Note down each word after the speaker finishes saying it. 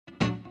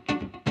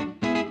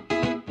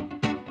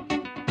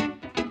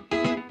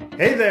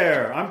Hey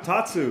there, I'm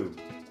Tatsu,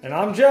 And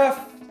I'm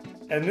Jeff,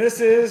 and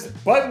this is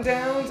Button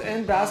Downs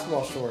and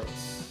Basketball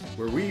Shorts.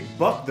 where we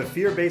buck the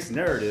fear-based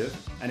narrative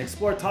and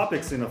explore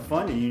topics in a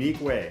fun and unique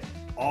way,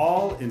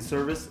 all in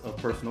service of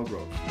personal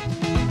growth.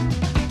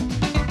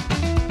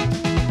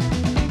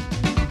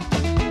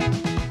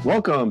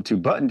 Welcome to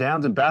Button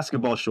Downs and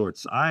Basketball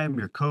Shorts. I am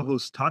your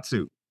co-host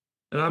Tatsu.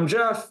 And I'm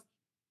Jeff.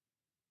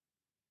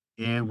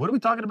 And what are we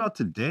talking about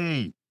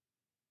today,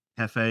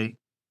 Hefe?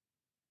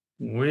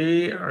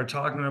 We are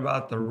talking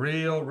about the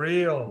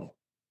real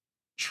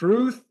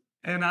truth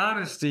and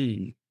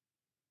honesty.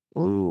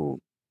 Ooh,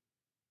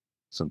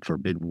 some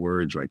forbidden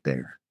words right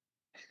there.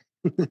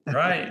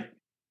 Right.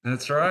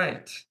 That's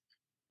right.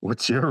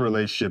 What's your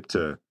relationship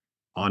to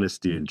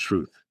honesty and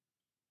truth?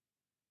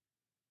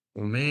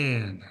 Well,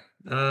 man.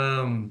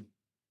 I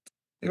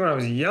think when I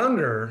was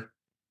younger,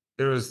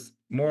 it was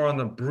more on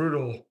the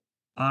brutal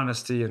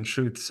honesty and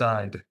truth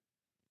side.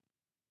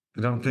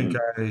 I don't think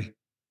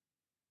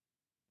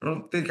I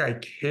don't think I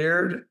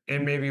cared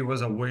and maybe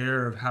was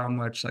aware of how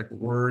much like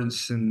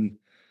words and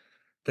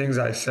things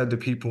I said to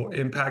people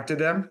impacted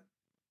them.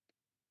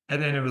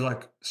 And then it was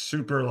like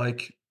super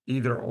like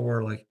either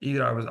or, like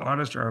either I was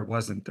honest or I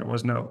wasn't. There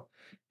was no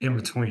in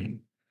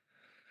between.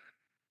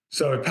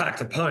 So it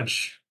packed a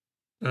punch.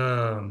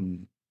 Now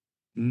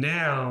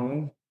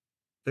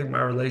I think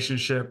my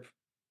relationship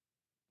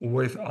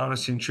with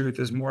honesty and truth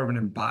is more of an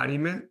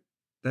embodiment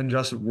than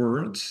just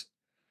words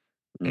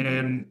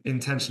and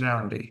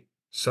intentionality.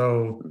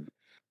 So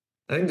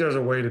I think there's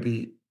a way to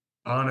be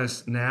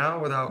honest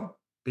now without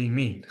being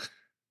mean.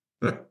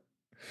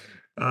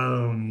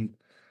 um,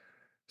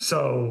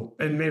 so,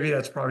 and maybe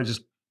that's probably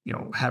just,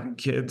 having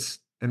kids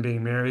and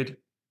being married,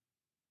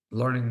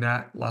 learning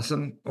that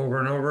lesson over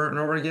and over and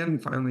over again,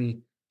 finally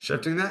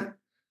shifting that.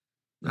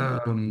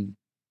 Um,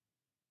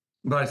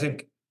 but I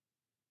think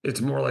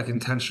it's more like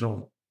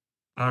intentional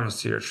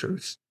honesty or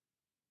truth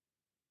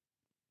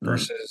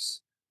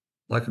versus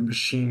like a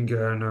machine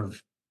gun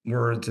of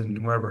words and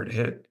whoever it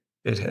hit,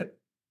 it hit.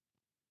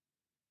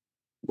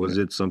 Was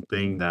it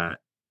something that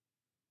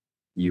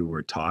you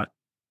were taught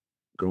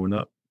growing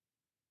up,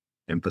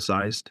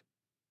 emphasized?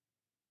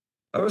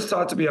 I was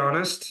taught to be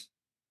honest,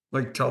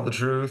 like tell the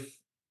truth,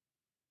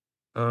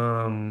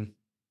 um,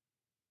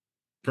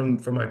 from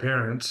my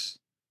parents.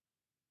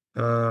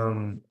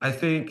 I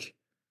think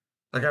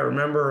like I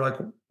remember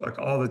like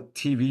all the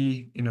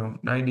TV,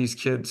 90s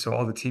kids, so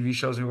all the TV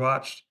shows we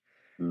watched,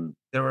 Mm,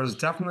 there was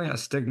definitely a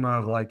stigma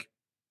of like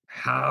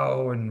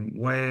how and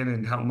when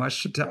and how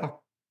much to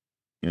tell.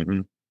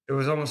 mhm, It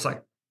was almost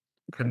like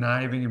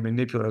conniving and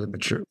manipulating the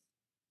truth.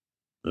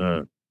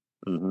 uh,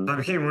 mhm, So I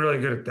became really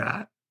good at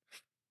that.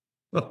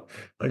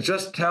 Like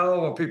just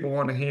tell what people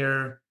want to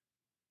hear.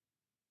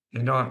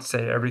 You don't have to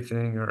say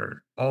everything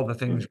or all the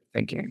things mm, you're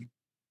thinking.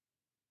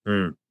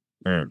 mm,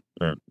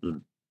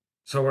 mm.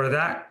 So where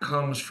that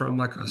comes from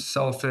like a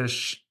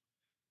selfish,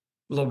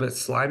 a little bit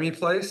slimy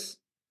place,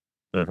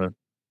 Uh-huh.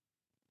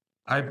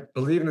 I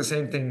believe in the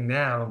same thing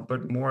now,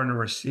 but more in a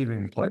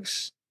receiving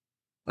place.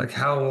 Like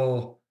how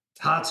will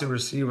Tatsu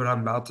receive what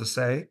I'm about to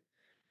say?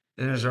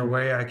 And is there a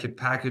way I could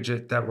package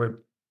it that would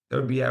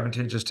be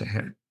advantageous to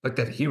him, like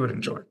that he would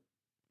enjoy?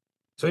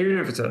 So even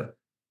if it's a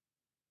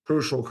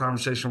crucial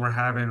conversation we're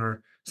having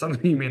or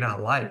something you may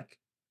not like,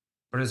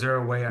 but is there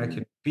a way I Mm,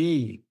 could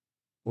be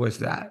with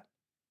that?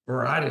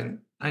 Or I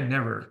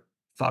never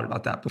thought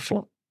about that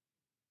before.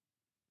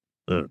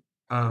 uh,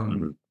 Um,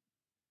 mhm,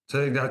 so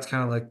I think that's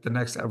kind of like the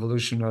next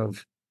evolution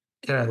of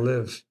can I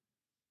live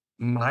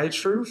my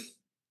truth?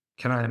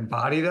 Can I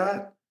embody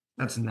that?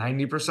 That's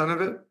 90%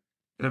 of it.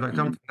 And if I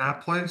come mhm, from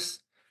that place,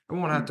 I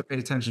won't have mm. to pay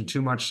attention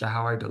too much to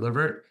how I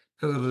deliver it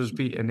because it'll just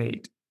be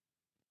innate.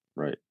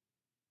 Right,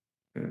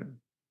 Yeah.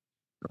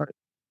 right.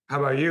 How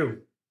about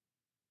you?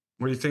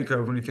 What do you think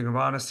of when you think of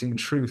honesty and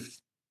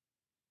truth?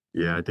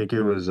 Yeah, I think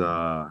it was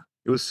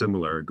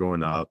similar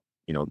growing up,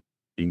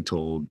 being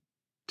told,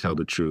 tell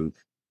the truth,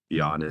 be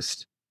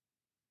honest.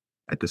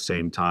 At the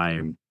same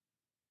time,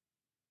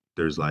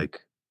 there's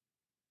like,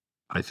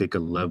 I think a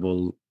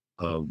level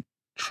of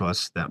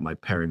trust that my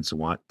parents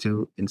want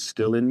to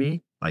instill in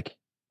me. Like,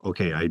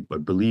 okay, I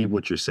believe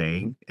what you're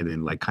saying, and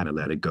then like kind of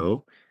let it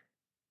go.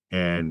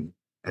 And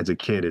as a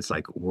kid, it's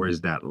like,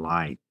 where's that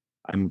line?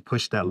 I'm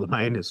push that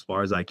line as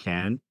far as I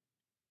can.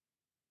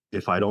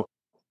 If I don't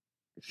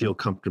feel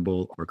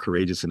comfortable or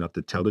courageous enough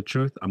to tell the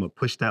truth, I'm gonna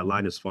push that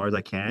line as far as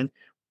I can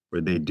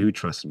where they do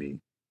trust me.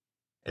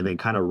 And then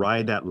kind of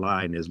ride that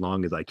line as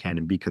long as I can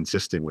and be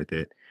consistent with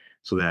it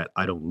so that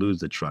I don't lose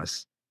the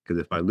trust. Because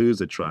if I lose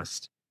the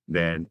trust,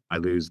 then I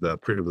lose the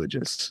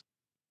privileges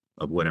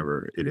of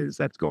whatever it is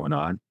that's going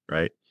on.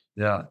 Right.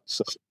 Yeah.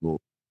 So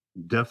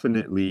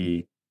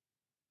definitely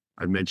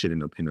I mentioned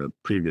in a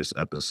previous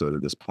episode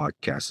of this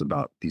podcast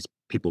about these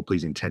people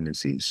pleasing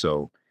tendencies.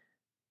 So,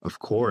 of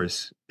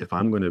course, if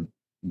I'm going to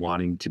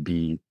wanting to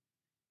be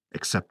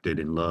accepted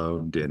and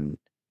loved and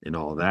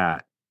all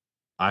that,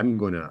 I'm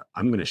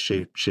gonna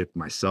shape shift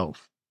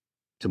myself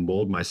to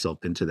mold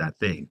myself into that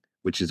thing,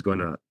 which is going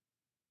to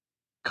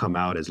come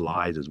out as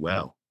lies as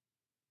well.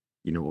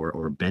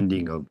 or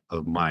bending of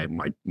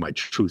my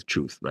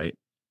truth, right?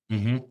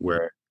 Mhm.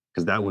 Where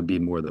because that would be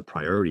more the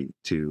priority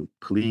to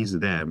please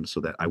them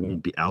so that I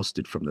won't be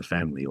ousted from the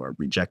family or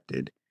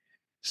rejected.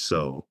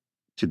 So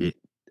to the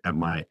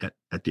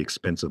at the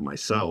expense of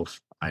myself,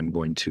 I'm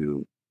going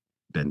to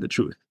bend the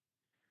truth.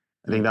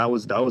 I think that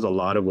was a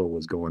lot of what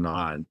was going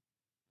on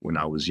when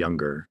I was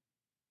younger,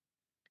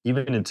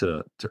 even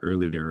into to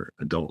earlier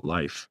adult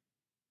life,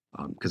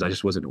 because I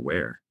just wasn't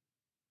aware,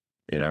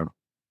 you know.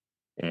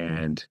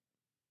 And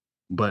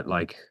but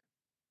like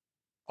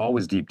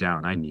always deep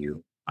down, I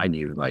knew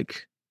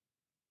like,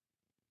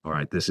 all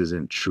right, this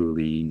isn't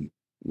truly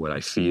what I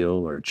feel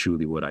or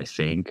truly what I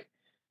think,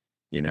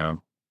 you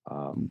know.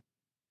 Um,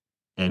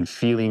 and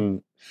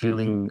feeling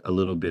a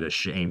little bit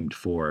ashamed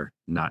for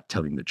not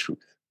telling the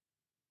truth,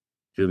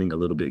 feeling a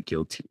little bit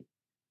guilty,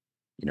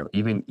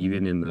 even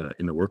in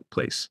the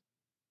workplace,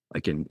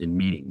 like in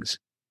meetings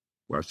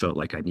where I felt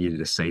like I needed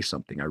to say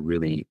something. I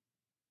really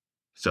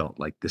felt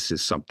like this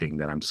is something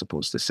that I'm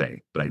supposed to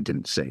say, but I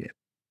didn't say it,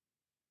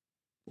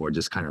 or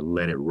just kind of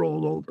let it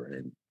roll over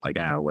and like,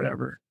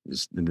 whatever.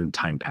 Just, and then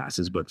time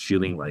passes, but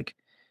feeling like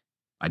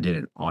I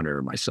didn't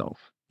honor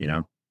myself,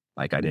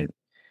 like I didn't.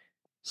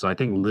 So I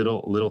think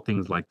little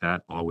things like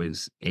that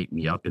always ate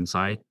me up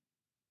inside,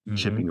 Mhm.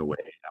 chipping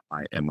away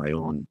at my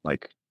own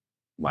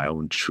my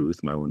own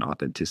truth, my own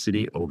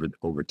authenticity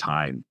over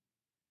time.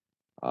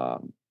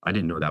 I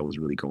didn't know that was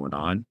really going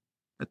on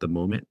at the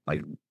moment,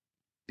 like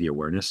the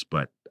awareness,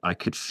 but I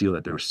could feel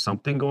that there was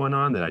something going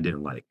on that I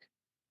didn't like,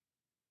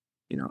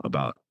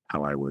 about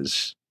how I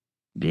was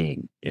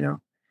being.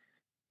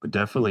 But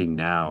definitely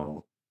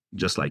now,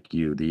 just like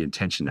you, the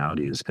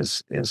intentionality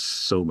is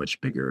so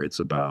much bigger. It's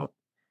about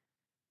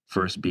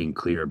first being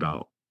clear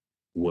about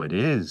what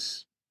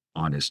is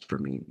honest for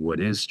me, what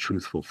is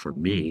truthful for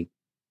me,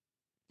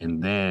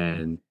 and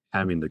then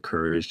having the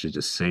courage to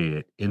just say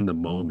it in the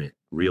moment,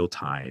 real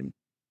time,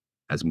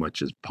 as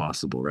much as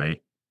possible,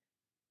 right?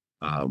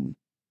 Um,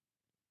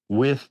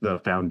 with the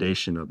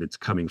foundation of it's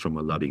coming from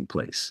a loving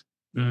place.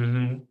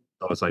 Mhm.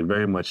 So it's like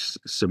very much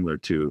similar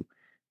to,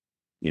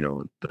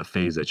 the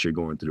phase that you're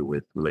going through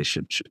with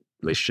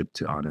relationship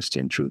to honesty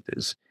and truth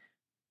is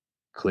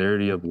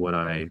clarity of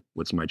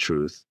what's my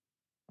truth,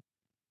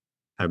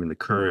 having the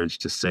courage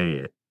to say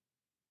it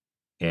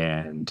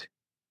and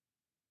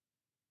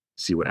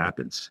see what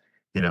happens,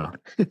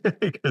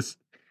 because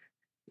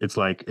it's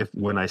like if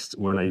when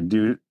I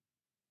do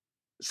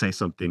say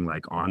something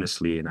like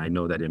honestly and I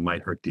know that it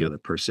might hurt the other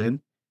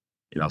person,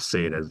 and I'll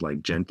say it as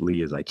like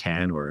gently as I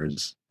can or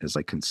as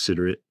like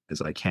considerate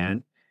as I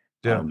can.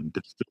 Yeah.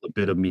 There's still a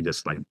bit of me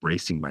just like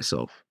bracing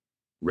myself,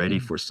 ready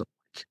Mm. for some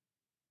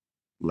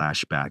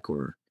lashback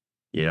or,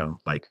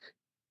 like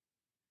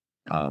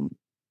um,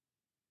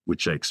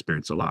 which I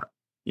experience a lot,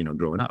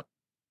 growing up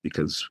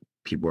because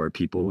people are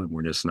people and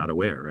we're just not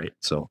aware, right?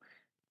 So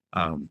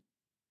um,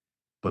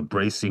 but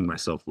bracing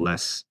myself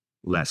less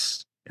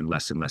and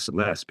less and less and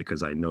less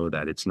because I know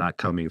that it's not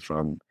coming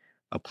from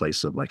a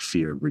place of like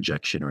fear of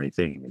rejection or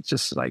anything. It's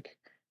just like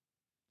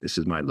this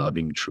is my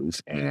loving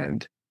truth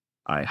and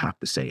I have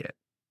to say it.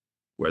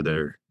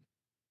 Whether,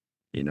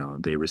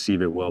 they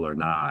receive it well or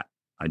not,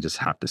 I just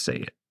have to say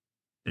it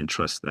and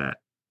trust that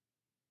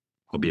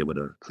I'll be able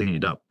to clean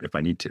it up if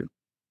I need to.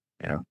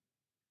 Yeah.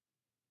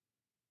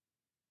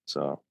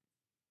 So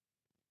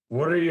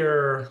What are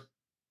your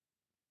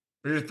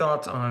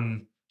thoughts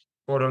on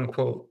quote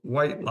unquote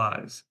white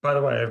lies? By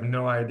the way, I have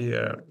no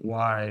idea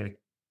why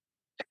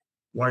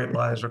white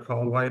lies are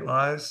called white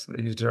lies.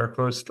 I use air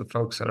quotes to the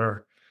folks that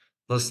are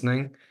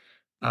listening.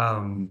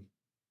 Um,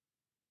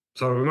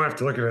 so we might have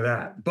to look into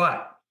that.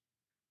 But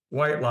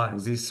white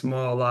lies, these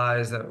small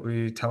lies that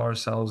we tell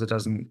ourselves it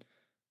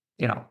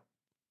you know,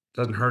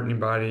 doesn't hurt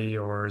anybody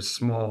or is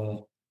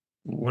small.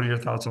 What are your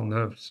thoughts on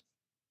those?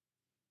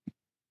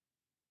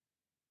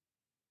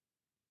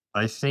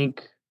 I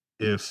think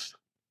if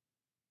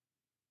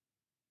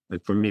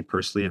like for me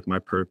personally, if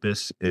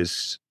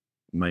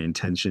my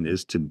intention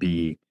is to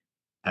be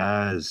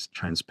as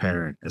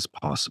transparent as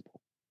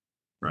possible,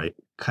 right?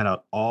 Cut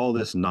out all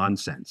this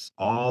nonsense,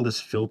 all this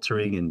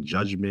filtering and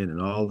judgment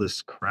and all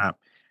this crap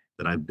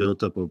that I've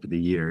built up over the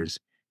years,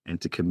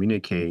 and to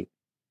communicate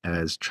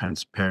as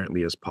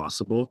transparently as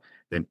possible,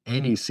 then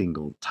any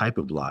single type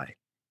of lie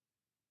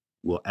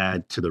will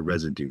add to the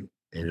residue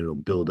and it'll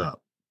build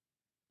up,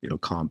 it'll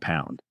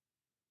compound.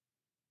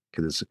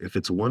 Because if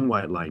it's one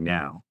white lie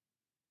now,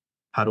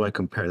 how do I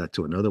compare that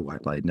to another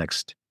white lie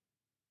next?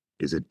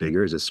 Is it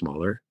bigger? Is it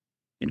smaller?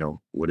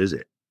 What is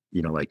it?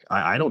 Like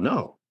I don't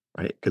know,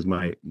 right? Because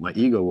my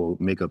ego will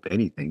make up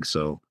anything.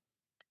 So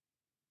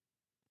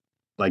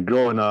like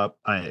growing up,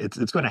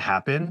 it's going to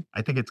happen.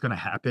 I think it's going to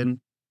happen.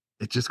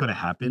 It's just going to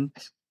happen.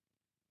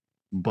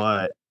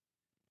 But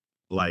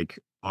like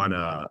on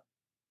a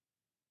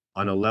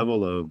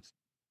level of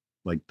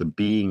like the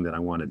being that I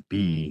want to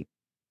be,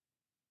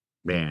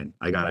 man,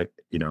 I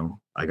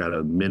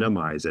gotta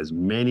minimize as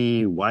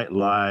many white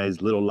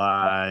lies, little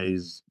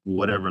lies,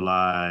 whatever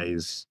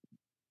lies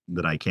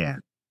that I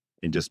can,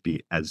 and just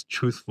be as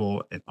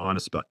truthful and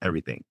honest about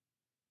everything.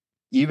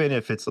 even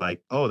if it's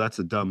like, oh, that's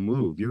a dumb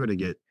move, you're gonna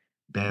get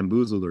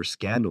bamboozled or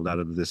scandaled out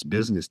of this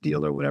business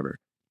deal or whatever.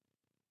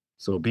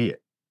 So be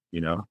it,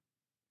 you know?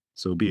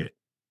 So be it.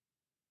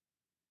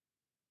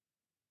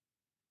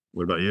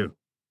 What about you?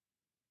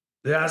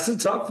 Yeah, it's a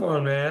tough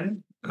one,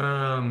 man.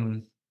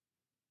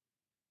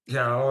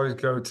 Yeah, I always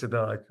go to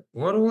the like,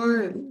 what do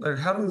I like?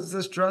 How does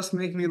this dress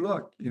make me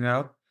look?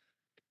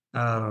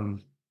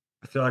 Um,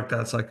 I feel like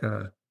that's like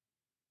a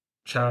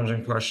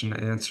challenging question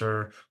to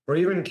answer, or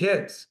even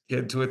kids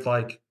with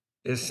like,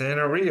 is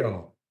Santa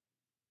real?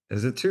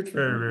 Is the Tooth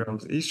Mhm, Fairy real?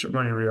 Is Easter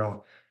Bunny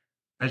real?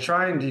 I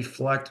try and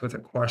deflect with a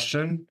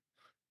question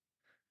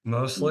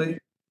mhm, mostly.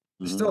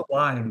 mhm, Still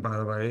lying, by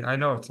the way. I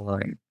know it's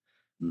lying.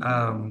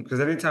 mhm. Because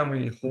anytime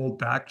we hold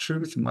back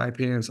truth, in my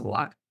opinion, is a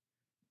lie.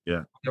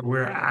 Yeah. That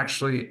we're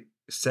actually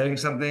saying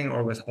something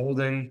or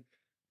withholding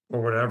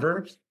or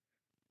whatever.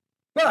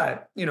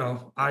 But,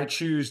 I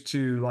choose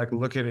to like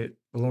look at it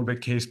a little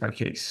bit case by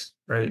case,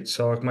 right?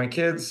 So if my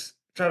kids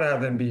try to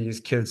have them be as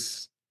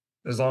kids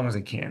as long as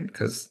they can,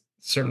 because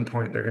at a certain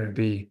point they're going to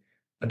be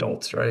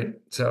adults, right?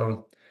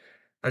 So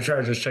I try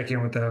to just check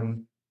in with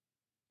them.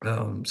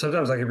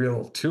 Sometimes I can be a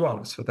little too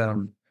honest with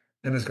them.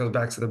 And this goes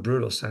back to the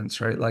brutal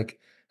sense, right? Like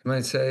I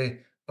might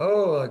say,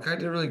 oh, like I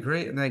did really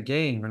great in that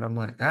game. And I'm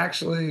like,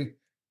 actually,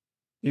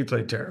 you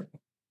played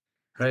terrible,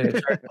 right?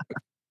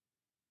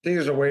 Think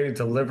there's a way to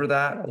deliver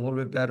that a little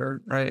bit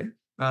better, right?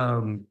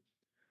 Um,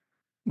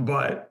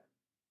 but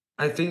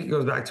I think it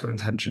goes back to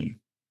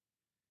intention,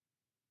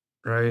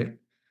 right?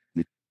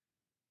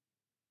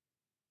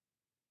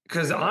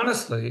 Because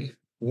honestly,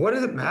 what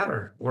does it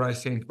matter what I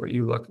think, what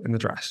you look in the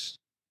dress?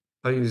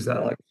 I'll use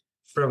that like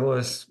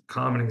frivolous,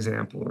 common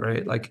example,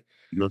 right? Like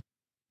Look,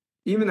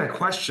 even that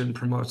question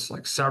promotes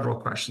like several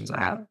questions I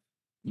have.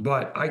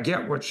 But I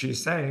get what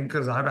she's saying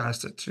because I've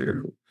asked it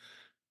too.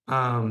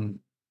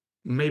 Um,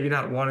 Maybe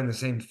not wanting the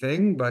same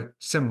thing, but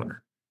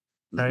similar,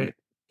 mhm, right?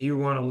 You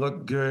want to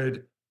look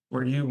good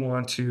or you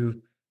want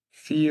to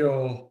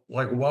feel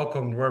like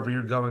welcomed wherever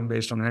you're going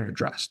based on how you're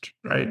dressed,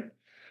 right?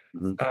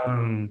 mhm,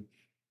 Um,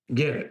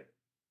 get it.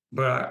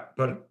 But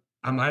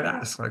I might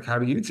ask, like, how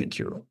do you think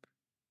you look?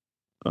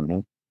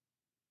 uh-huh,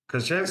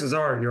 Because chances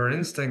are your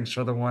instincts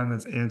are the one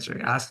that's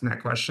asking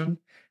that question,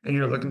 and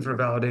you're looking for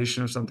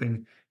validation of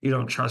something you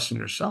don't trust in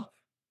yourself.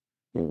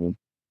 mhm,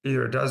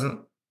 Either it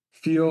doesn't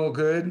feel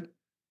good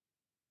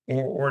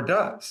or it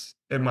does.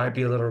 It might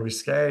be a little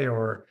risque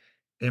or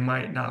it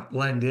might not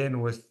blend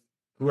in with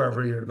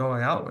whoever you're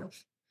going out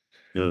with.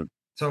 yeah,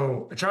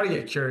 So I try to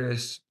get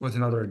curious with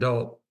another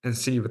adult and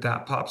see what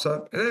that pops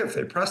up. And then if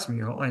they press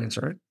me, I'll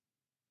answer it.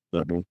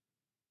 uh-huh,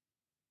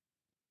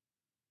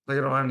 Like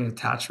I don't have any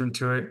attachment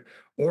to it.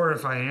 Or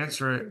if I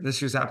answer it,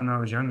 this used to happen when I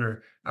was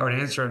younger, I would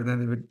answer it and then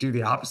they would do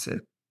the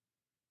opposite.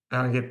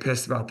 And I get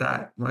pissed about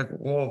that. I'm like,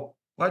 well,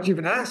 why'd you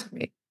even ask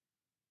me?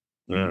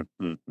 yeah,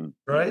 mhm,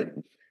 Right.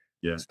 mhm,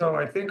 yeah, So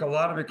I think a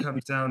lot of it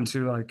comes down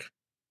to like,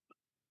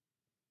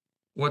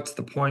 what's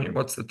the point?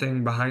 What's the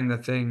thing behind the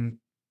thing?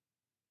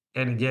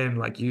 And again,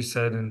 like you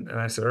said, and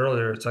I said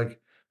earlier, it's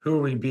like, who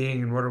are we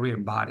being and what are we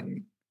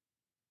embodying?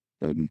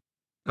 mhm,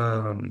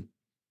 Um,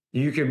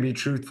 you can be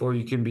truthful,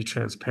 you can be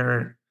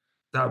transparent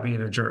without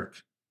being a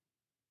jerk.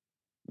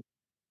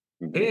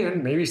 mhm,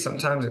 And maybe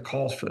sometimes it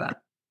calls for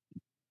that.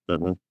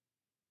 uh-huh,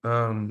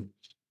 Um,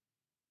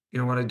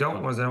 what I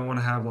don't want is I don't want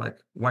to have like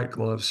white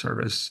glove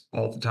service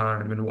all the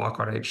time and walk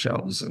on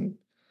eggshells. And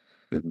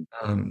mhm,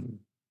 um,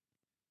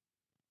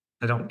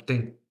 I don't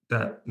think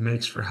that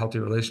makes for healthy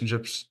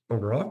relationships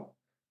overall.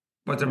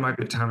 But there mhm, might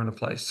be a time and a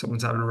place.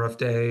 Someone's having a rough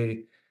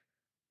day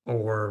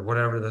or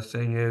whatever the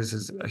thing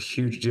is a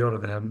huge deal to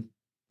them.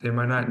 They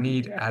might not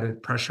need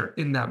added pressure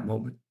in that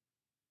moment,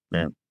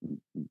 yeah,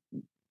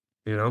 mhm,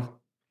 you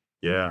know?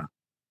 yeah.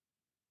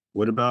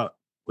 What about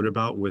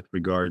with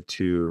regard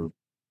to,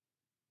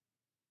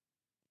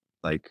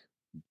 like,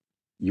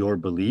 your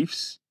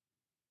beliefs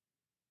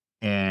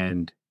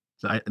and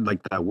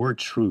like, that word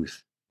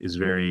truth is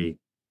very,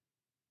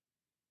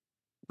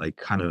 like,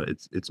 kinda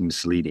it's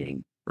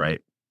misleading,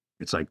 right?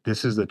 It's like,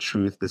 this is the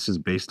truth, this is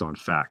based on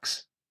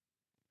facts,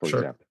 for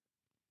Sure. example,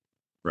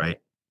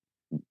 right?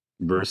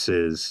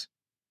 Versus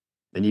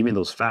and even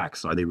those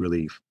facts, are they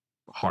really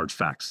hard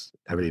facts?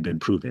 Have they been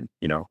proven,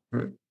 you know?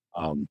 Right.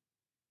 Um,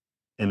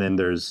 and then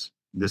there's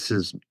this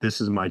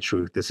is my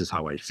truth, this is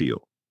how I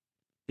feel.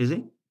 Is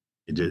it?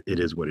 It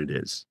is what it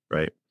is,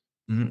 right?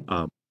 Mhm.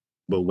 Um,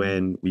 but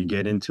when we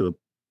get into a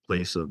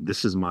place of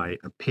this is my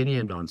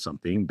opinion on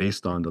something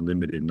based on the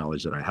limited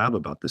knowledge that I have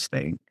about this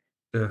thing,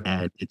 Yeah.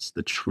 and it's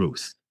the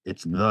truth.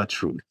 It's the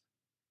truth,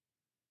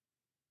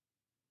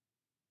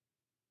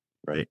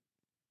 right?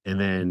 And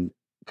then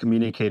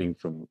communicating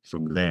from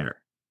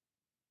there.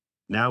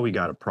 Now we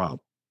got a problem.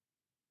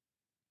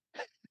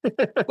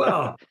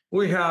 Well,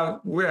 we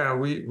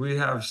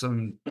have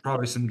some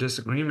probably some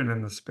disagreement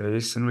in the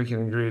space and we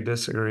can agree to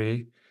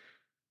disagree.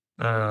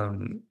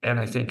 And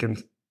I think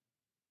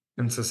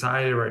in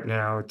society right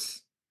now,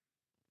 it's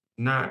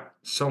not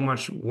so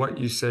much what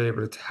you say,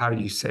 but it's how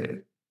you say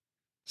it.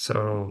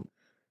 So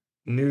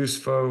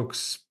news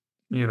folks,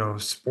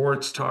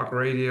 sports talk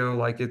radio,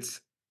 like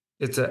it's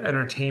an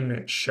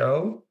entertainment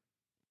show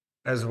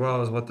as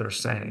well as what they're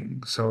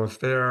saying. So if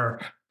they're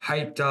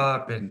hyped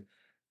up and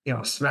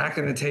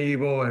smacking the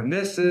table and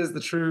this is the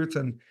truth,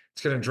 and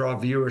it's going to draw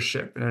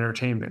viewership and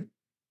entertainment,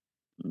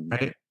 Mhm,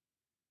 right?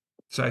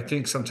 So I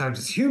think sometimes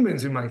as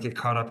humans we might get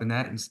caught up in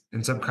that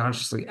and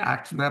subconsciously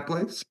act from that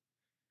place.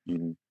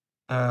 mhm,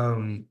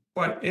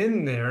 But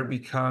in there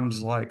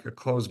becomes like a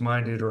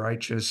closed-minded,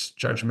 righteous,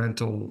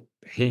 judgmental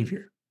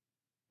behavior.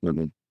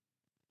 mhm,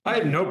 I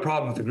have no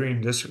problem with agreeing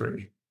to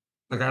disagree.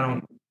 Like I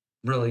don't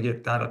really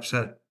get that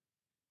upset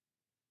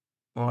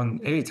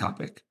on any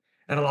topic.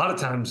 And a lot of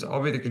times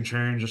I'll be the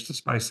contrarian just to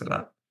spice it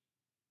up,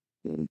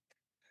 mhm.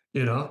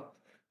 you know?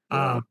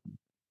 Yeah. Um,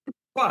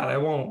 but I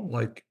won't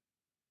like,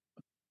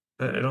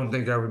 I don't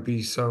think I would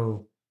be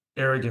so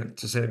arrogant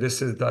to say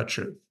this is the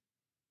truth.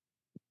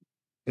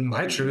 And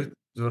my truth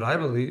is what I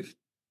believe.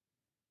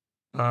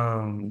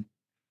 Um,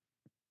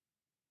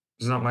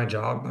 it's not my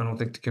job, I don't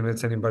think, to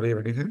convince anybody of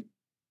anything.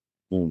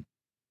 Mm.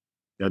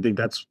 I think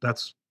that's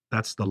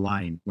the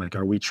line. Like,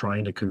 are we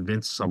trying to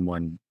convince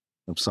someone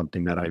of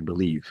something that I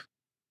believe?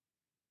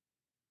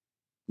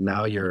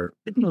 Now you're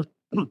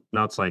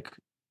now it's like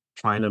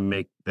trying to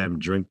make them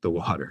drink the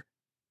water.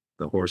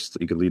 The horse,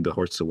 you could lead the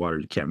horse to water,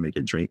 you can't make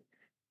it drink.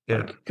 Yeah.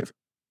 Like,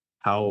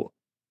 how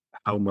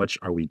how much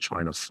are we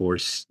trying to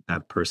force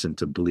that person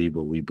to believe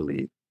what we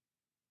believe?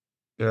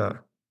 Yeah.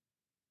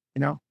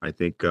 I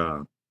think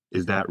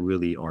is that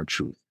really our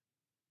truth?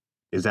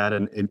 Is that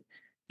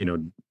you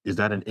know, is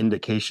that an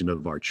indication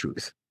of our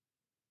truth?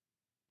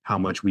 How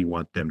much we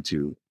want them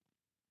to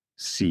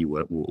see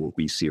what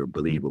we see or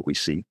believe what we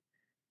see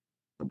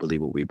or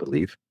believe what we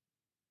believe?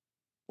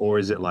 Or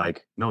is it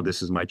like, no,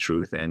 this is my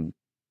truth and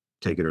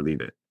take it or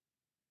leave it?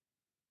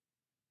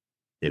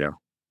 You know,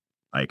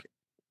 like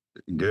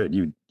good,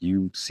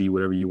 you see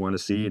whatever you want to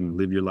see and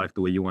live your life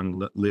the way you want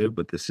to live,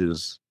 but this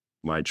is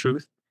my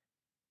truth.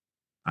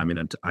 I'm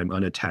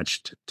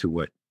unattached to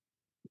what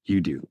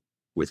you do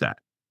with that,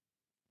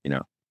 you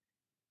know.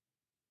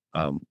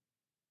 Um,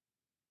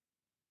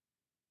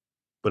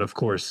 but of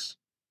course,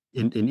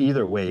 in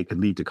either way, it could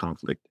lead to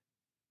conflict,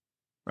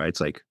 right?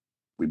 It's like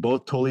we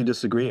both totally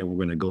disagree and we're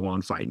going to go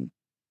on fighting,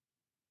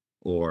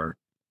 or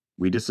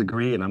we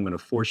disagree and I'm going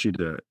to force you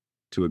to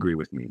agree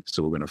with me,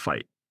 so we're going to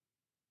fight,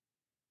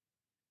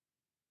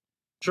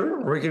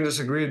 Sure. Or we can just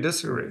agree to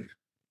disagree.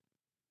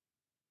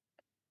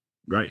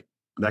 right?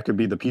 That could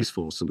be the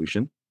peaceful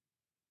solution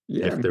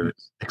Yeah. if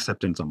there's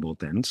acceptance on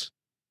both ends.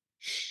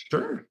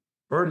 Sure.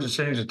 Or just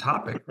change the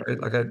topic, right?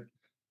 Like I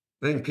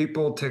think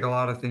people take a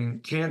lot of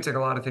things can take a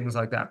lot of things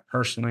like that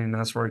personally, and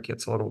that's where it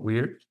gets a little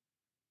weird.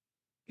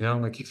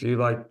 Like if you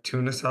like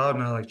tuna salad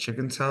and I like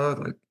chicken salad,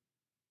 like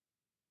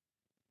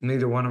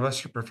neither one of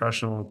us are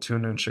professional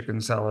tuna and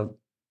chicken salad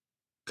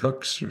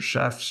cooks or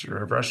chefs or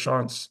have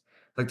restaurants.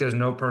 Like there's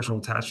no personal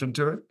attachment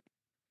to it.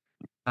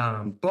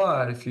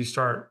 But if you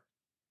start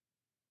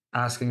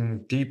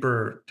asking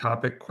deeper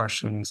topic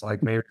questions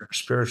like maybe your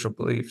spiritual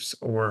beliefs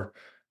or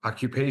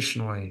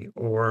occupationally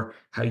or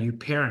how you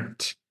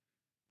parent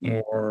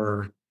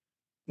or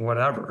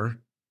whatever,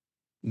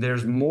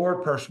 there's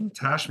more personal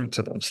attachment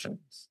to those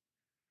things.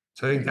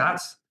 So I think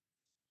that's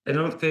I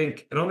don't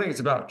think it's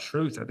about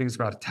truth. I think it's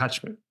about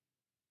attachment.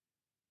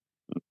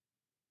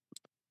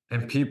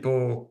 And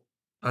people,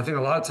 I think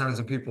a lot of times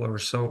when people are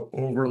so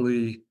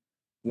overly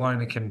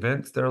wanting to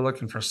convince, they're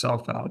looking for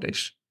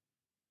self-validation.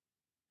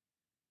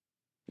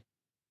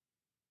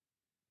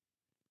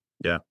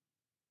 Yeah.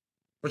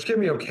 Which can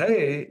be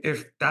okay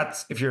if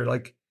you're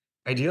like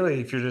ideally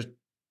if you're just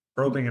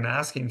probing and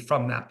asking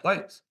from that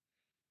place.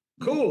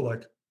 Cool.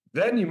 Like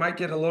then you might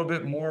get a little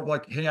bit more of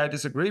like, hey, I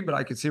disagree, but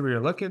I can see where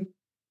you're looking.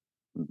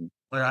 Mhm.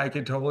 Like I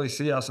can totally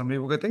see how some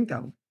people could think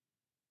that way.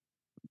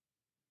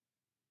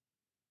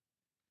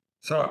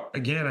 So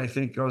again, I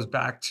think it goes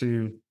back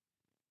to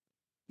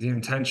the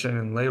intention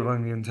and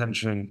labeling the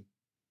intention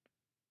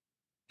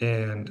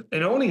and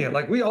owning it.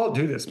 Like we all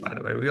do this, by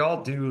the way. We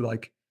all do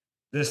like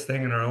this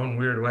thing in our own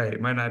weird way.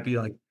 It might not be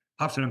like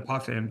huffing and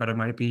puffing, but it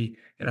might be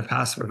in a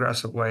passive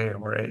aggressive way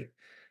or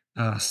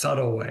a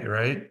subtle way,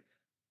 right?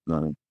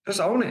 No. Just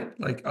own it.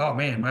 Like, oh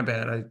man, my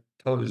bad. I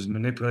totally was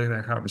manipulating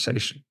that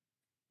conversation.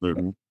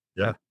 Mhm.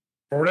 Yeah.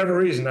 For whatever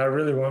reason, I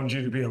really wanted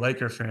you to be a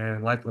Laker fan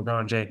and like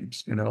LeBron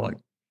James. Like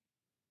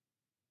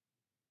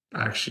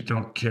I actually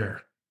don't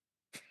care.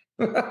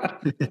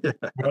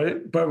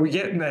 Right? But we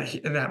get in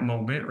that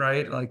moment,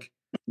 right? Like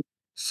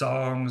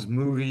songs,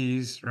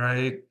 movies,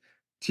 right?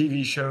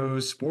 TV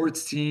shows,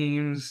 sports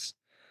teams,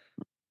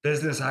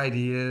 business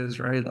ideas,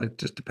 right? Like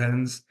just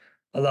depends.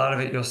 A lot of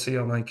it you'll see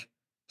on like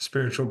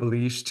spiritual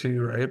beliefs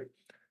too, right?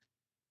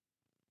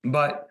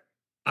 But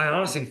I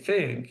honestly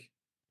think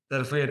that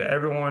if we had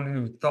everyone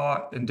who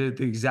thought and did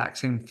the exact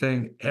same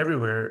thing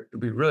everywhere, it'd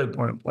be really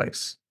boring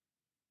place.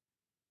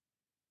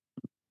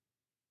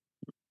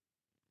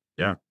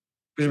 Yeah.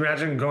 Because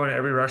imagine going to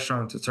every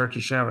restaurant to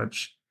turkey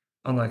sandwich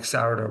on like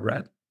sourdough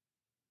bread.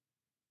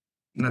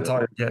 And that's Yeah. all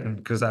you're getting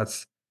because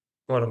that's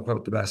quote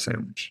unquote the best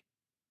sandwich.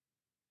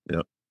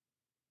 Yep.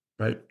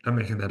 right? I'm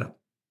making that up.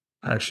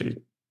 I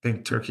actually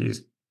think turkey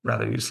is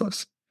rather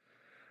useless.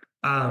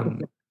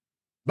 Um,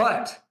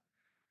 but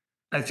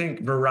I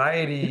think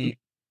variety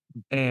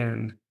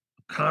and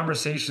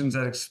conversations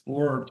that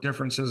explore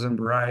differences in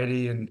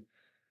variety and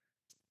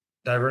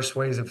diverse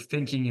ways of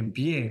thinking and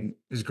being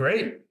is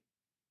great.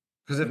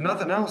 Because if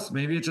nothing else,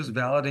 maybe it just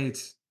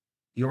validates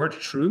your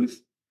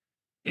truth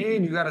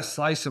and you got a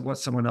slice of what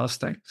someone else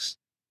thinks.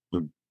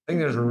 Mm, I think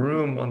there's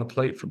room on the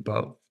plate for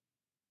both.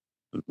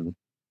 mhm.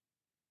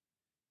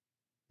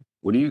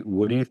 What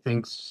do you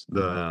think's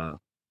the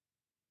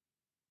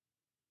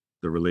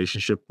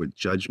relationship with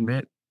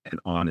judgment and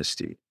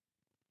honesty?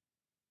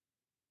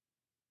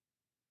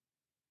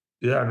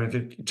 Yeah, I mean, I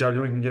think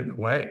judgment can get in the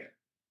way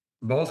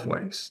both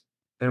ways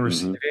and Mhm.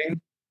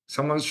 receiving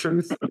someone's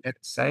truth and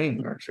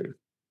saying our truth.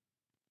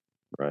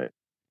 Right.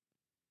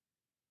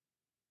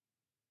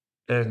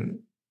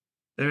 And,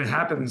 and it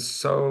happens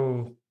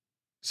so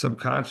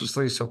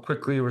subconsciously, so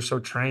quickly. We're so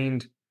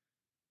trained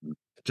Mm,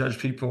 to judge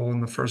people in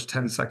the first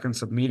 10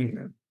 seconds of meeting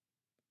them.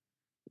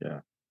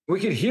 yeah. We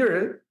can hear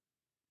it.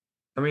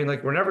 I mean,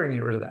 like, we're never going to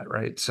get rid of that,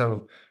 right?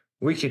 So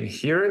we can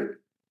hear it.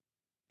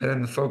 And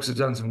then the folks who've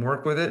done some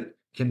work with it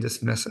can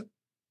dismiss it.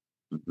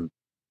 Mhm.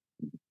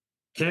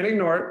 Can't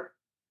ignore it.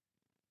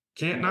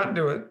 Can't not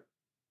do it.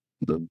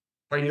 The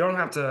But you don't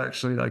have to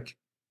actually like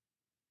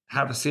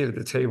have a seat at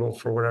the table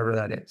for whatever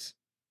that is.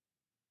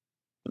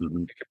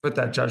 mhm. You can put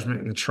that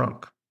judgment in the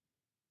trunk.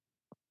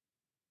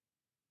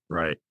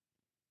 Right.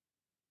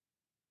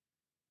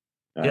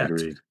 I Yeah,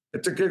 agree.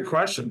 it's a good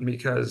question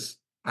because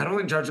I don't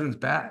think judgment's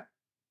bad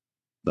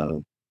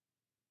The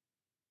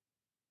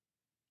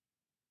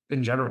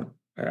in general.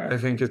 I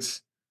think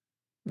it's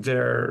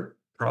there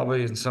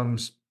probably in some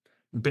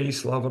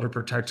base level to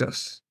protect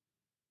us.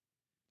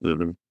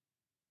 mhm.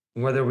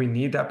 Whether we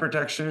need that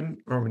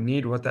protection or we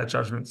need what that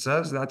judgment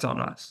says, that's on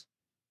us.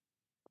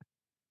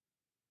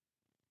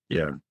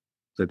 Yeah.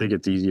 So I think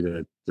it's easy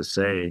to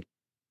say,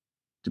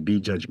 to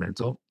be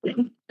judgmental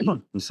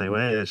and say,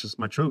 well, hey, it's just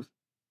my truth.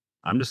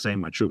 I'm just saying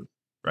my truth.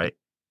 Right.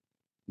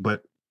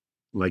 But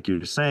like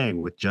you're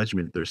saying with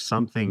judgment, there's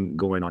something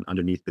going on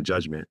underneath the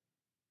judgment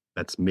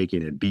that's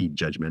making it be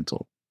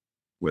judgmental,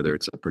 whether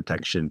it's a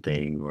protection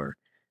thing or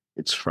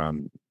it's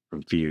from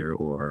fear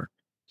or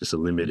just a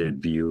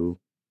limited view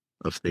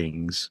of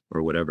things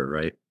or whatever,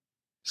 right?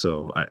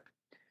 So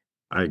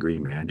I agree,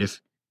 man.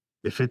 If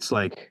it's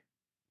like,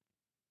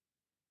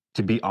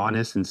 to be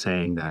honest and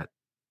saying that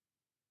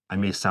I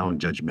may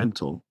sound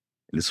judgmental,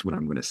 and this is what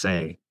I'm going to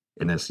say,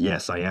 and this,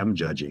 yes, I am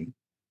judging.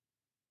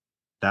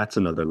 That's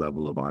another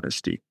level of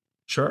honesty,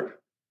 Sure.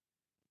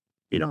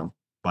 you know,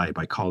 by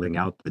calling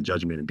out the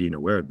judgment and being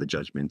aware of the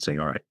judgment, saying,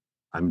 all right,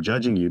 I'm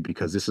judging you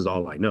because this is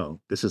all I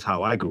know. This is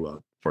how I grew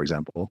up, for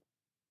example,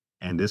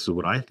 and this is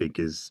what I think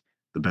is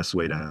the best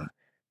way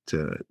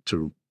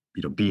to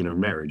be in a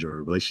marriage or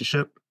a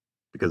relationship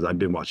because I've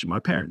been watching my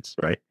parents,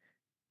 right?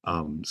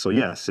 So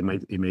yes, it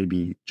may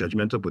be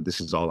judgmental, but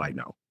this is all I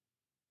know.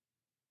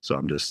 So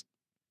I'm just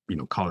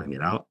calling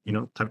it out,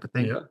 type of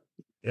thing. Yeah.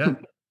 Yeah.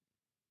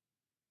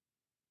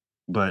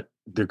 But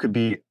there could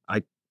be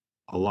a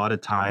lot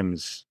of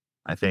times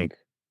I think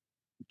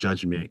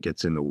judgment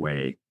gets in the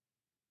way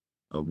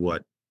of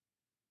what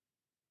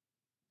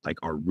like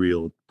our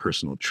real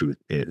personal truth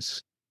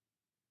is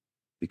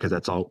because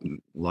that's all a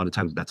lot of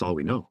times that's all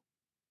we know.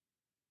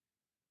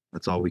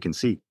 That's all we can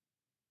see.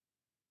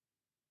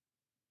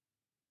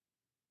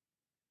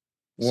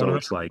 So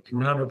it's like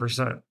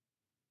 100%.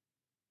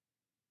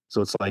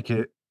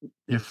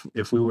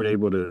 if we were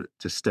able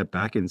to step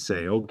back and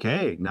say,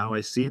 okay, now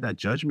I see that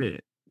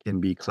judgment can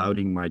be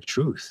clouding my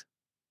truth,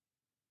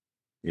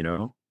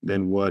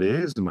 then what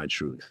is my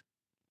truth?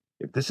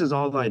 If this is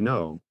all I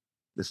know,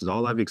 this is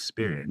all I've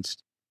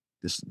experienced,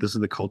 this is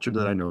the culture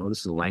that I know, this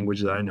is the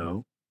language that I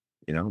know,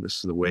 this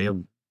is the way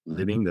of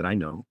living that I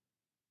know,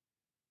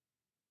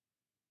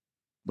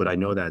 but I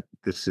know that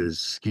this is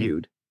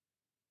skewed.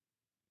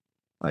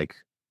 Like,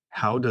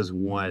 how does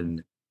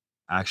one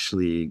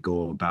actually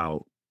go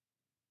about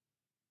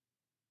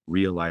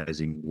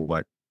realizing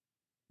what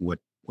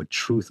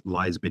truth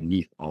lies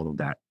beneath all of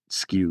that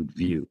skewed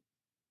view,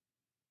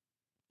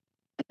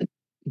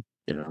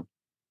 you know?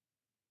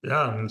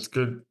 Yeah, and it's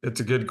good. It's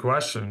a good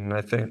question. And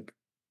I think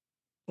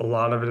a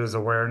lot of it is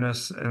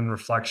awareness and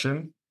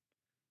reflection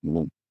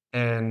Mhm.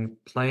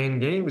 and playing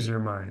games in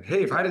your mind.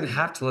 Hey, if I didn't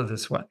have to live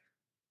this way,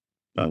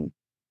 Um,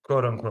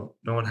 quote unquote,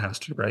 no one has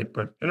to, right?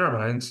 But in our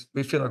minds,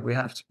 we feel like we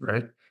have to,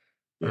 right?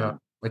 yeah.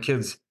 My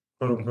kids,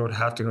 quote unquote,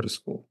 have to go to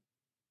school,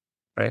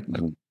 right?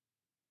 Like, Mhm.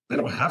 they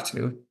don't have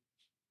to,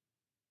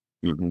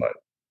 Mhm.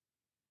 but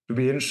it'd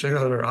be interesting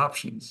other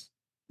options.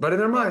 But in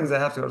their minds, they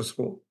have to go to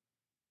school.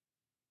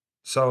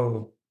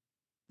 So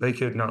they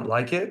could not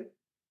like it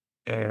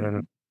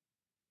and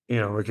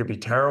Mhm. it could be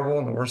terrible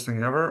and the worst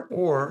thing ever,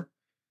 or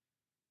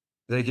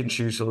they can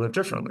choose to live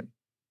differently,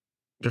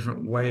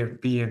 different way of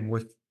being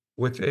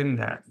within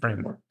that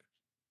framework.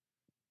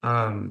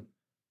 I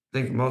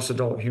think most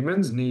adult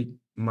humans need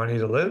money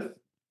to live.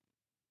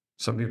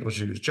 Some people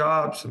choose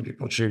jobs, some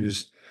people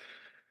choose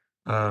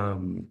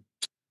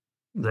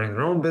running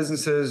their own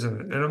businesses,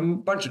 and a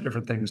bunch of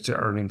different things to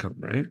earn income,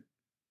 right?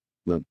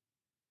 Yep.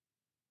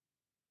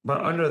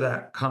 But under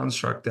that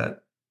construct,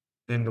 that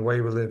in the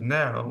way we live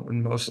now,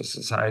 in most of the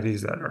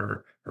societies that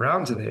are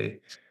around today,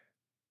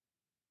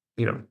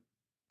 you know,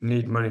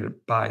 need money to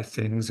buy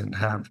things and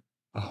have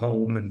a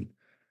home and,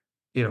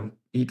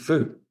 eat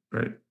food,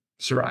 right?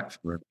 Survive.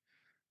 Right.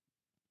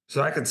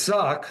 So that could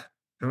suck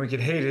and we could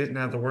hate it and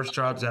have the worst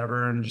jobs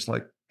ever and just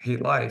like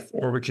hate life.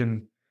 Or we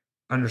can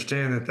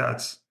understand that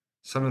that's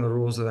some of the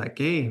rules of that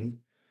game.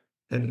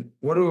 And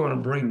what do we want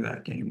to bring to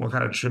that game? What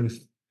kind of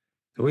truth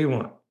do we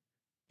want?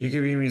 You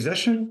could be a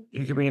musician,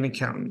 you could be an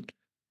accountant.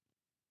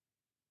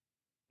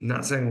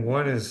 Not saying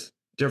one is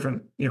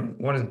different,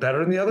 one is better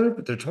than the other,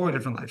 but they're totally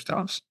different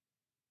lifestyles.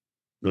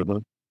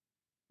 Mhm.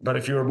 But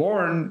if you were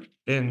born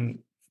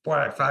in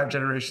what, five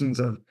generations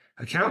of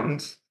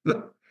accountants,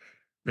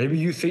 maybe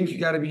you think you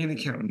got to be an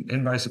accountant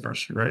and vice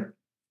versa, right?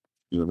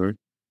 Mhm.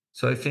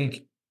 So I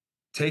think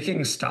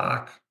taking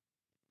stock,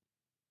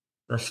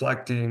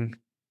 reflecting,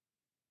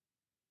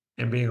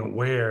 and being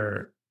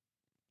aware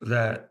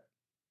that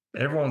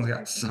everyone's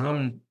got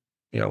some,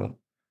 you know,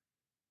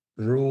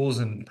 rules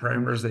and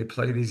parameters they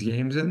play these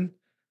games in.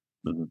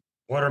 Mhm.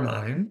 What are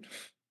mine?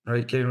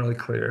 Right? Getting really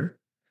clear.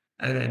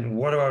 And then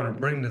what do I want to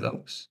bring to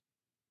those?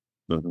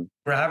 Mhm.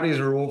 Gravity is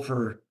a rule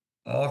for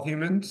all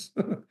humans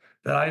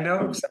that I know,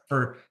 Mhm. except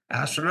for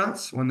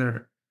astronauts when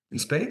they're in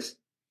space.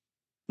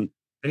 Mm.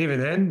 And even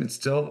then, it's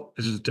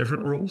just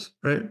different rules,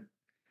 right?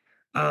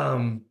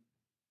 Um,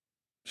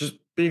 just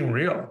being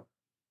real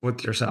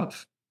with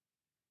yourself.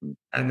 Mm.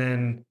 And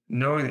then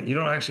knowing that you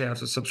don't actually have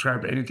to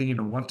subscribe to anything you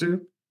don't want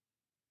to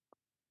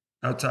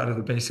outside of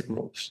the basic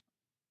rules.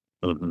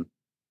 Mhm.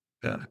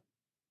 Yeah.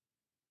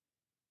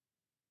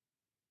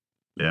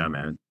 Yeah,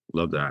 man.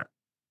 Love that.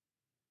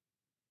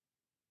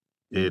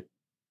 It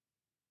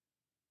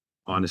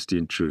Honesty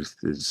and truth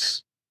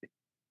is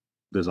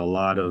there's a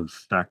lot of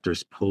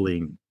factors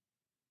pulling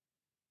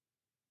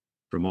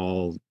from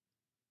all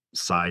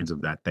sides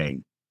of that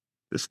thing.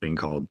 This thing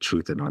called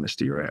truth and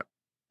honesty, right?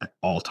 At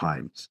all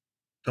times.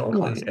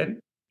 Totally.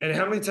 Constantly. And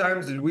how many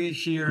times did we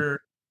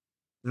hear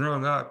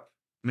growing up,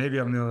 maybe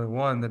I'm the only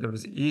one, that it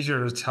was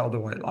easier to tell the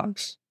white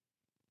lies?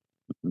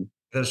 Mhm.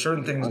 There's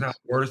certain things not Us.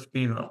 worth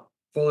being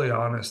fully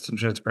honest and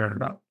transparent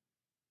about.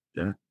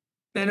 Yeah.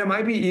 And it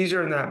might be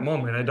easier in that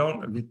moment. I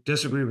don't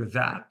disagree with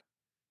that.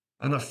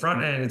 On the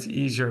front end, it's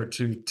easier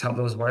to tell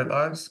those white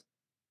lies,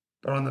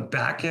 but on the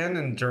back end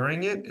and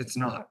during it, it's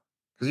not.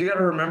 Because you got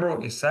to remember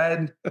what you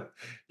said.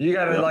 You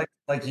got to Yep.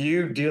 like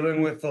you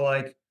dealing with the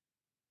like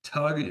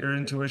tug at your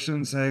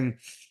intuition saying,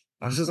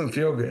 "Oh, this doesn't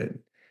feel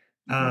good."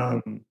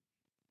 Mhm.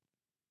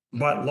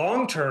 But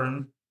long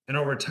term and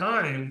over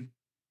time,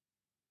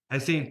 I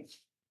think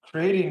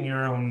creating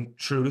your own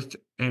truth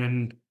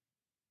and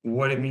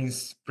what it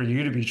means for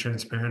you to be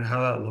transparent,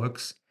 how that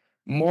looks,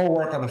 more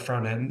work on the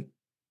front end,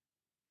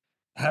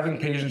 having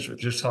patience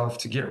with yourself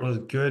to get really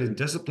good and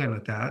disciplined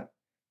with that.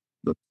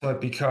 Yep. So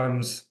it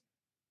becomes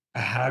a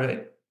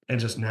habit and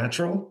just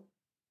natural.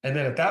 And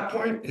then at that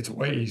point, it's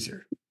way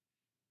easier.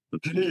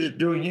 You're just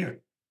doing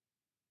you.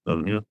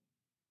 Yeah.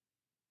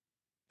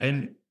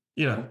 And,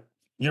 you know,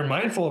 you're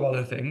mindful of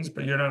other things,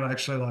 but you're not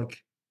actually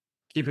like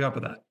keeping up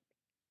with that.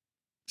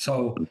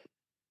 So Mm.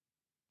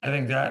 I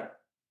think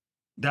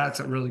that's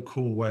a really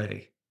cool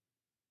way,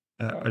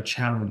 a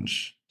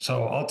challenge.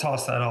 So I'll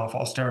toss that off.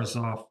 I'll start us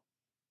off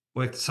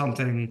with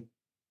something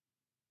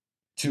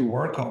to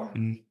work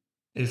on.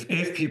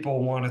 If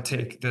people want to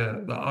take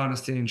the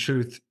honesty and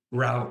truth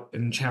route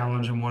and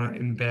challenge and want to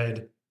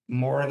embed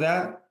more of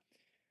that,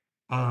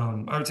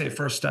 I would say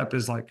first step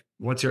is like,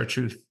 what's your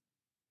truth?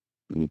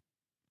 Mhm.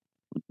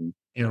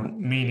 Mhm.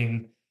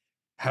 Meaning,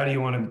 how do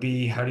you want to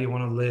be? How do you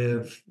want to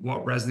live?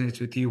 What resonates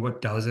with you?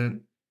 What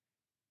doesn't?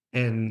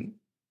 And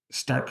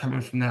start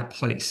coming from that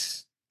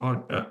place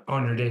on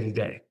your day to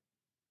day.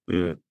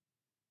 Yeah.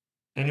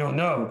 And you'll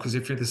know because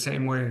if you're the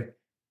same way,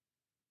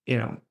 you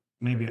know,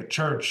 maybe at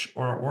church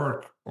or at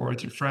work or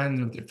with your friends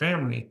or with your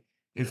family,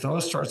 if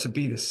those starts to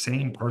be the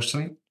same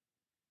person,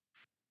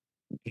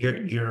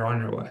 you're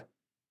on your way.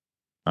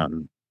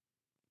 Um,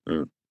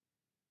 uh,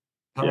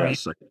 How about you?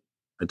 yes,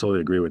 I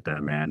totally agree with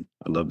that, man.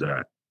 I love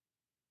that.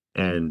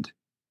 And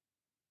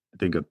I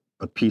think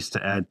a piece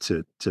to add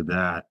to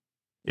that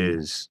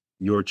is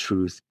your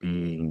truth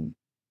being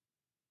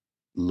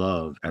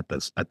love at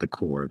the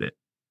core of it.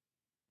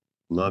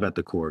 Love at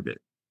the core of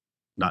it,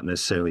 not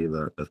necessarily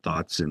the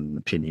thoughts and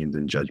opinions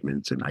and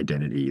judgments and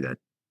identity that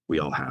we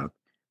all have,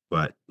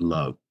 but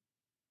love,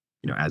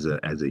 as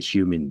a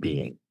human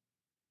being.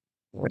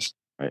 Yes.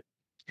 Right.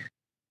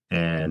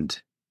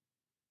 And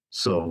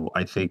so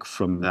I think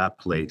from that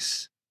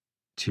place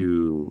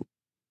to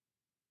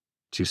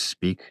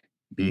speak,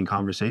 be in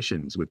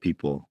conversations with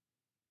people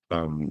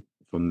from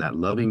that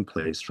loving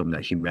place, from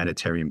that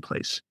humanitarian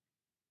place,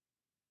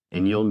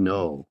 and you'll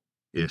know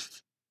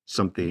if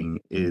something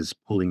is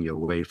pulling you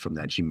away from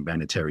that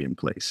humanitarian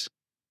place.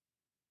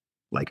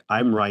 Like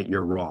I'm right,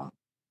 you're wrong.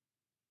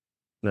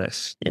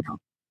 Nice. You know.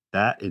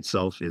 that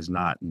itself is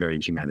not very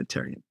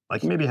humanitarian.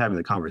 Like maybe having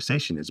the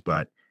conversation is,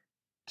 but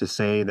to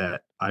say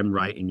that I'm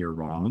right and you're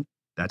wrong,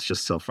 that's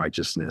just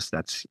self-righteousness.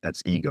 That's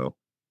ego.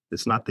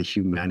 It's not the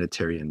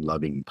humanitarian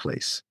loving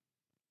place,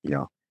 you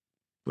know.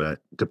 But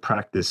to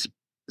practice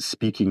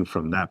speaking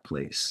from that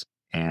place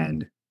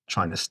and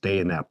trying to stay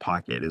in that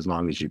pocket as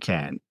long as you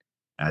can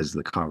as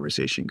the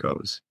conversation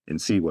goes and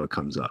see what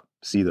comes up.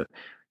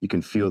 You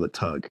can feel the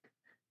tug,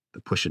 the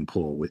push and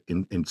pull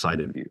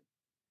inside of you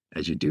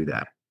as you do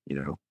that, you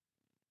know.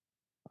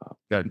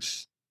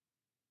 That's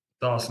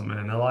awesome,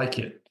 man. I like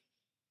it.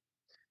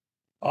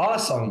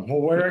 Awesome.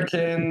 Well, where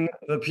can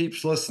the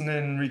peeps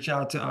listening reach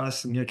out to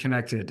us and get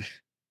connected?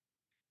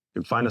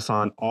 You can find us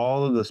on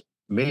all of the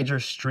major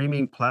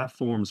streaming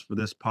platforms for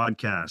this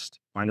podcast.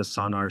 Find us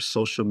on our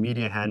social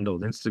media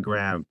handles,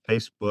 Instagram,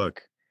 Facebook,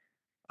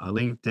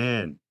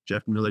 LinkedIn,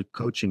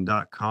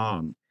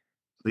 jeffmillercoaching.com.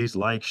 Please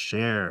like,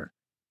 share,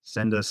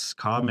 send us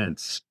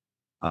comments,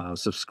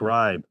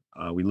 subscribe.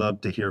 We love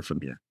to hear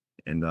from you.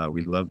 And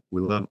we love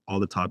all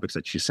the topics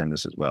that you send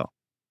us as well.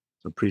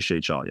 So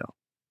appreciate y'all.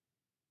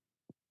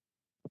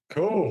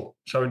 Cool.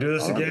 Shall we do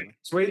this All right. again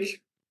next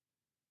week?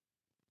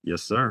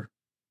 Yes, sir.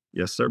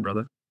 Yes, sir,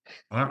 brother.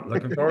 All right.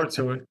 Looking forward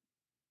to it.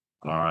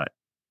 All right.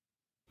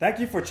 Thank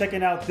you for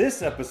checking out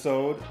this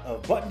episode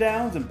of Button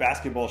Downs and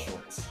Basketball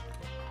Shorts.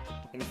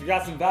 And if you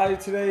got some value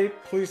today,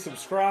 please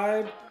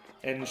subscribe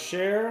and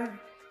share,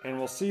 and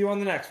we'll see you on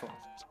the next one.